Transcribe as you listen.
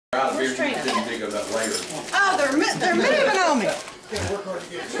Where's Trina? Oh, they're moving on me.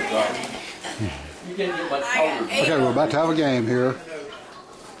 Okay, we're about to have a game here.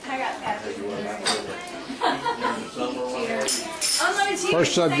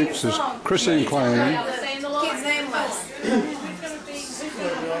 First subject is Chrissy and Clan. Keeps nameless.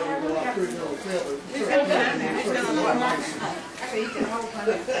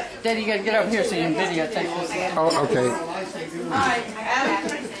 Daddy, you gotta get over here so you can videotape this. Oh, okay.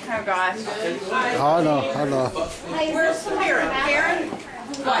 Oh, gosh. I know. Where's Karen? Karen?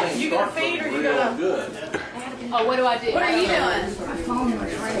 What? You gonna feed or you gonna... Oh, what do I do? What are you doing?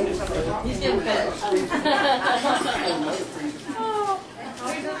 He's getting fed.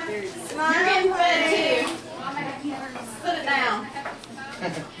 You're getting fed too. Put it down.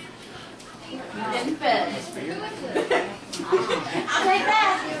 You're getting fed. I'll take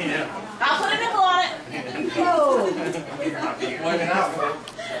that. I'll put a nipple on it.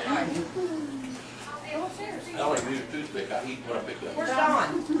 I only need a toothpick. I eat what I pick up. Where's Dawn?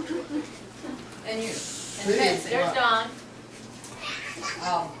 And you. And Betsy. There's Don.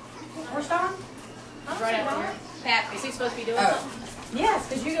 Oh. Where's Dawn? Right out here. Pat, is he supposed to be doing Oh. something? Yes,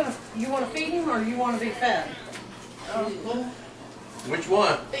 because you want to feed him or you want to be fed? Which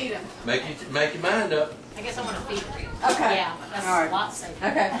one? Feed him. Make your mind up. I guess I want to feed him. Okay. Yeah, that's All right. a lot safer.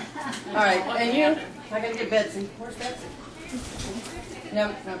 Okay. All right. And you? I gotta get Betsy. Where's Betsy?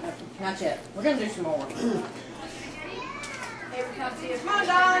 No, not yet. We're gonna do some more. Come on,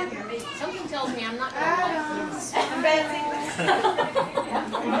 Dawn. Something tells me I'm not going to like this. I'm Betsy.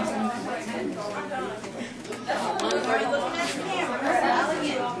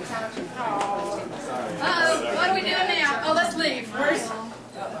 Uh-oh, what are we doing now? Oh, let's leave. Where's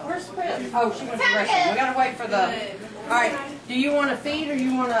Chris? Oh, she went to the restroom. We gotta wait for the. All right. Do you want to feed or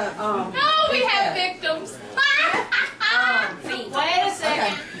you want to? No, we have victims. Wait a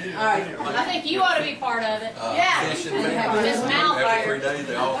second. Okay. All right. I think you ought to be part of it. Yeah. His mouth right Every here. 3 days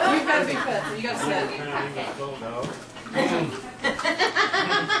they all. You've got to be fed. So you got to sit. Don't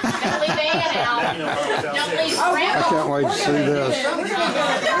leave Ann out. Don't leave I Grandma. can't wait to see this. His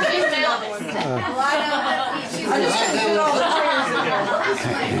mouth. I just couldn't fit all the chairs in there.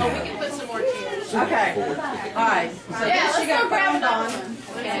 Oh, we can put some more chairs. Okay. All right. So Yeah, yeah, let's she got go grab Dawn.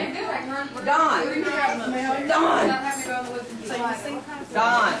 Okay. Dawn. Dawn.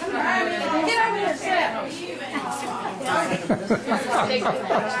 Dawn. Get over here, sit.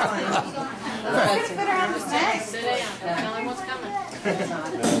 Sit down. Tell him what's coming.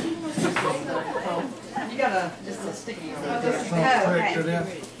 You got just a sticky on it. It's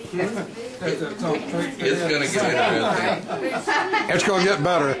gonna get interesting. It's going to get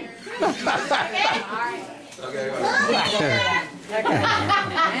better. Okay. Now.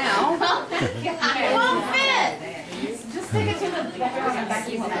 It won't fit. Just stick it to the back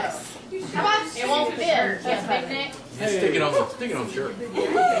of your neck. How about it won't fit? That's a big neck. Just stick it on the shirt.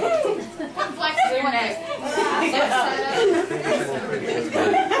 Flex your neck.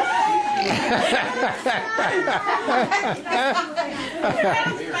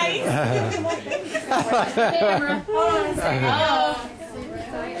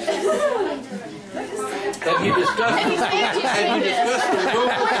 Have you discussed the rules?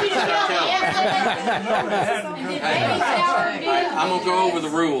 I'm gonna go over the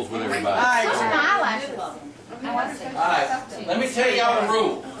rules with everybody. Alright, let me tell y'all the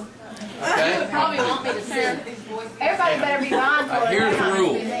rules. Okay? Probably want me to sit. Everybody better be mindful. Here's the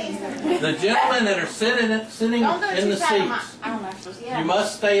rule. The gentlemen that are sitting in the seats, you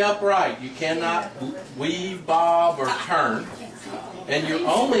must stay upright. You cannot weave, bob, or turn. And you're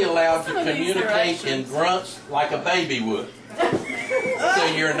only allowed to communicate in grunts like a baby would. So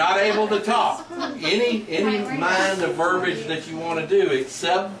you're not able to talk. Any mind of verbiage that you want to do,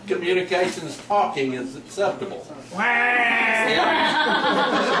 except communications talking, is acceptable. And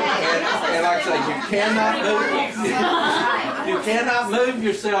like I say, you cannot move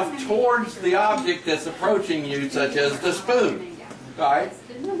yourself towards the object that's approaching you, such as the spoon. Right?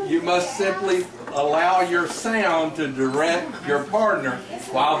 You must simply allow your sound to direct your partner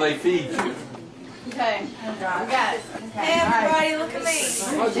while they feed you. Okay. We got it. Hey, everybody, look at me.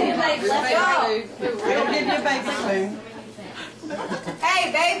 Let's go. We'll give you a baby spoon.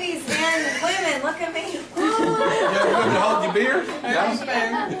 Hey, babies and women, look at me. You ever going to hold your beer? Yeah.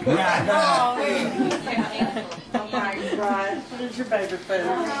 Oh my God. Here's your baby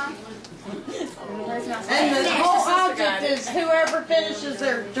food. And the whole object is whoever finishes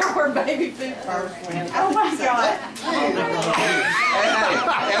their baby food first wins. Oh my God.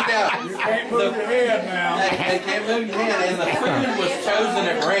 You can't move your head now. They can't move your head, and the food was chosen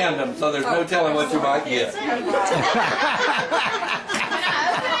at random, so there's no telling what you might get. Can I open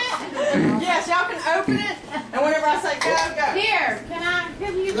it? Yes, y'all can open it, and whenever I say go, go. Here, can I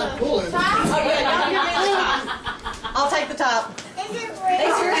give you the top? Oh, yeah, y'all give me the top. I'll take the top. They seriously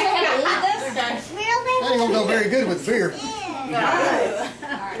gonna eat this? Okay. That ain't gonna go very good with beer.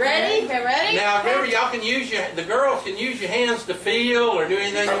 Ready? Okay, ready? Now remember, y'all can use the girls can use your hands to feel or do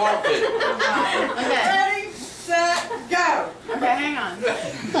anything you want to. Okay. Ready, set, go. Okay, hang on.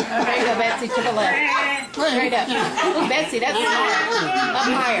 Okay, go, Betsy, to the left. Straight up. Betsy, that's smart. Up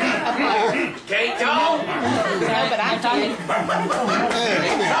higher, up higher. Can't talk. No, but I'm talking.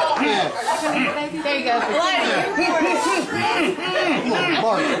 There you go.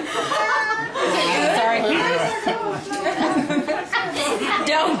 Sorry.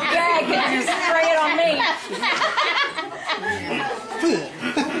 Don't gag and just spray it on me.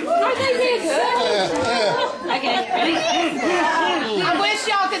 Are they good? Okay, ready? I wish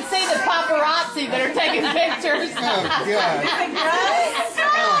y'all could see the paparazzi that are taking pictures. Oh, God.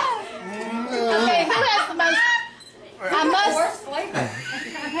 Okay, who has the most? I must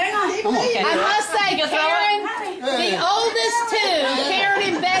say, Karen, the oldest two, Karen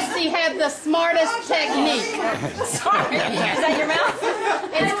and Betsy, have the smartest technique. Sorry. Is that your mouth?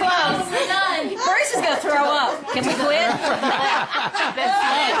 It's close. Bruce is gonna throw up. Can we quit?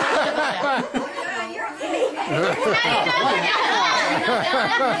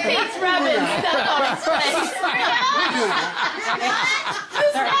 Pete's rubbing stuff on his face.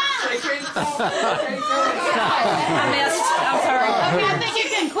 I missed. I'm sorry. Okay, I think you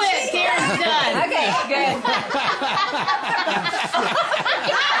can quit. Karen's done. Okay, good.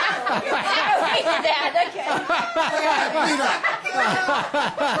 Dad, okay.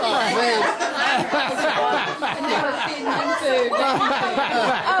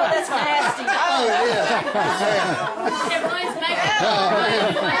 Oh, that's nasty. Oh, Everyone's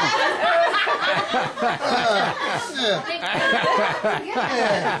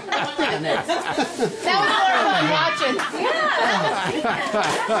That was more fun watching.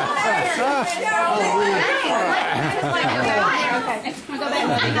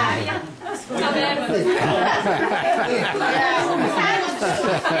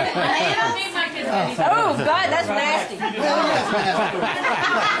 Oh, God, that's nasty.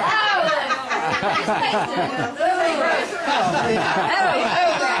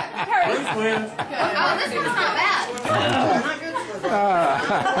 Oh, this one's not bad.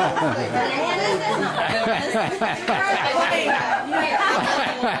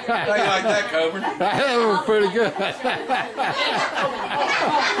 How you like that, Coburn? That was pretty good.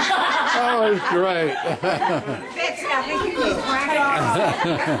 Oh, it's great. Betsy, I think you need to crack off.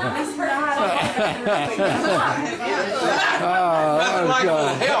 Oh, Nothing that like was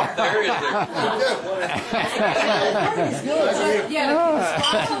a good. help there, is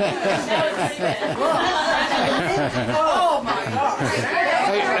Oh, my gosh.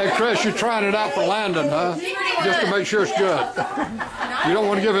 Hey, Chris, you're trying it out for Landon, huh? Just to make sure it's good. You don't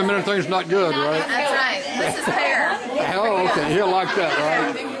want to give him anything that's not good, right? That's right. This is fair. Oh, okay. He'll like that,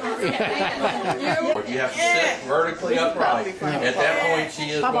 right? You have to sit vertically upright. At that point, she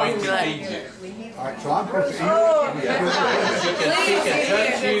is going to feed you. All right, so I'm supposed to eat. She can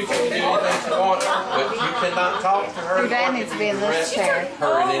touch you, she can do anything she wants, but you cannot talk to her. Your dad needs to be in this chair.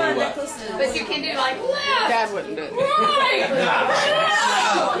 Her in any way. But you can do like left. Dad wouldn't do it.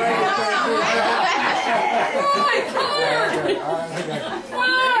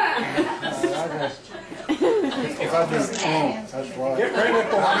 If I just, that's right. I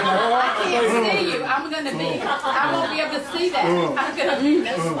can't see you. I'm gonna be. I won't be able to see that. I'm gonna be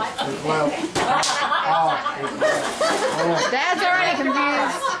this like. Dad's already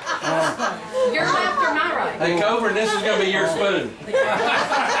confused. Your left or my right? Hey, Coburn, this is going to be your spoon.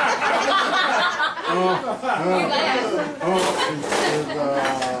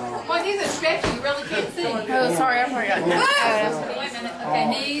 Well, he's a stretchy. You really can't see. Oh, sorry. I forgot. Wait a minute. Okay,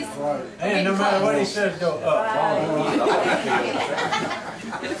 knees. And no matter what he says, go up.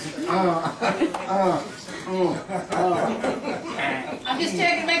 I'm just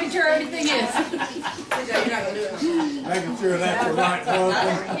checking, making sure everything is. Making sure that's the right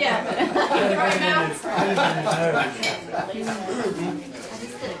clothing. Yeah. Right mouth.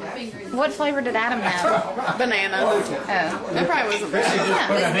 What flavor did Adam have? Banana. Oh. That probably wasn't bad.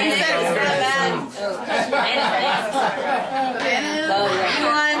 Oh,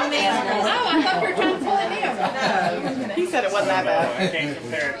 I thought we were trying to pull it in. He said it wasn't that bad. I can't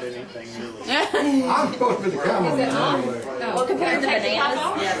compare it to anything really. I'm supposed to be the cameraman anyway. Well, compared to bananas,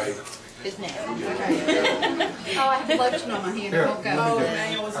 It's nasty. Oh, I have lotion on my hand. It won't go. Oh,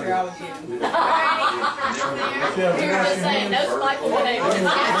 Emmanuel was here, I was getting. Here, just saying, no spike away. I'll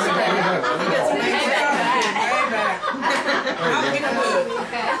get a hood.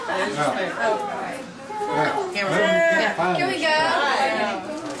 Here we go.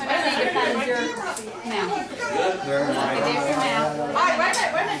 I need to find your mouth. There's your mouth. All right, wait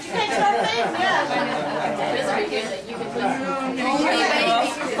a minute. You can't start things. Yeah. This right here that you can put.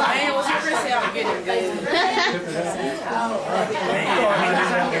 Chrissy ought to get it good.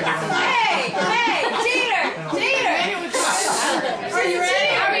 Hey, cheater. Are you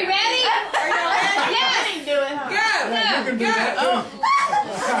ready? Are we ready? Are you ready? Yes. Go.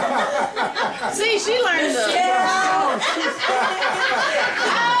 See, she learned the.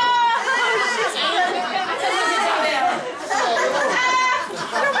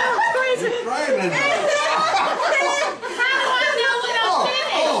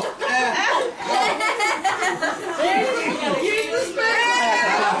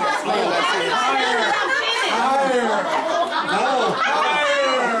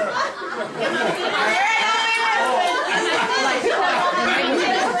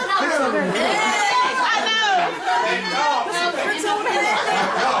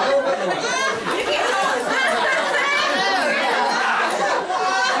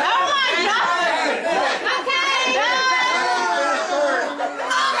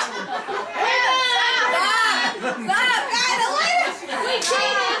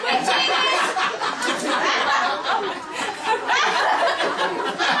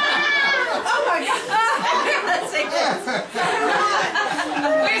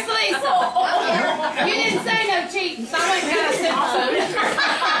 You didn't say no cheating, so I went and got a sip of soda.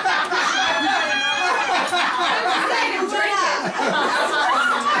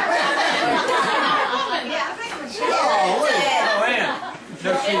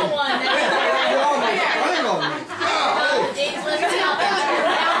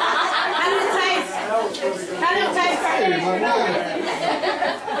 How did it taste right here?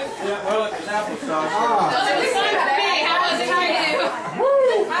 Well, it's applesauce. How was it for you?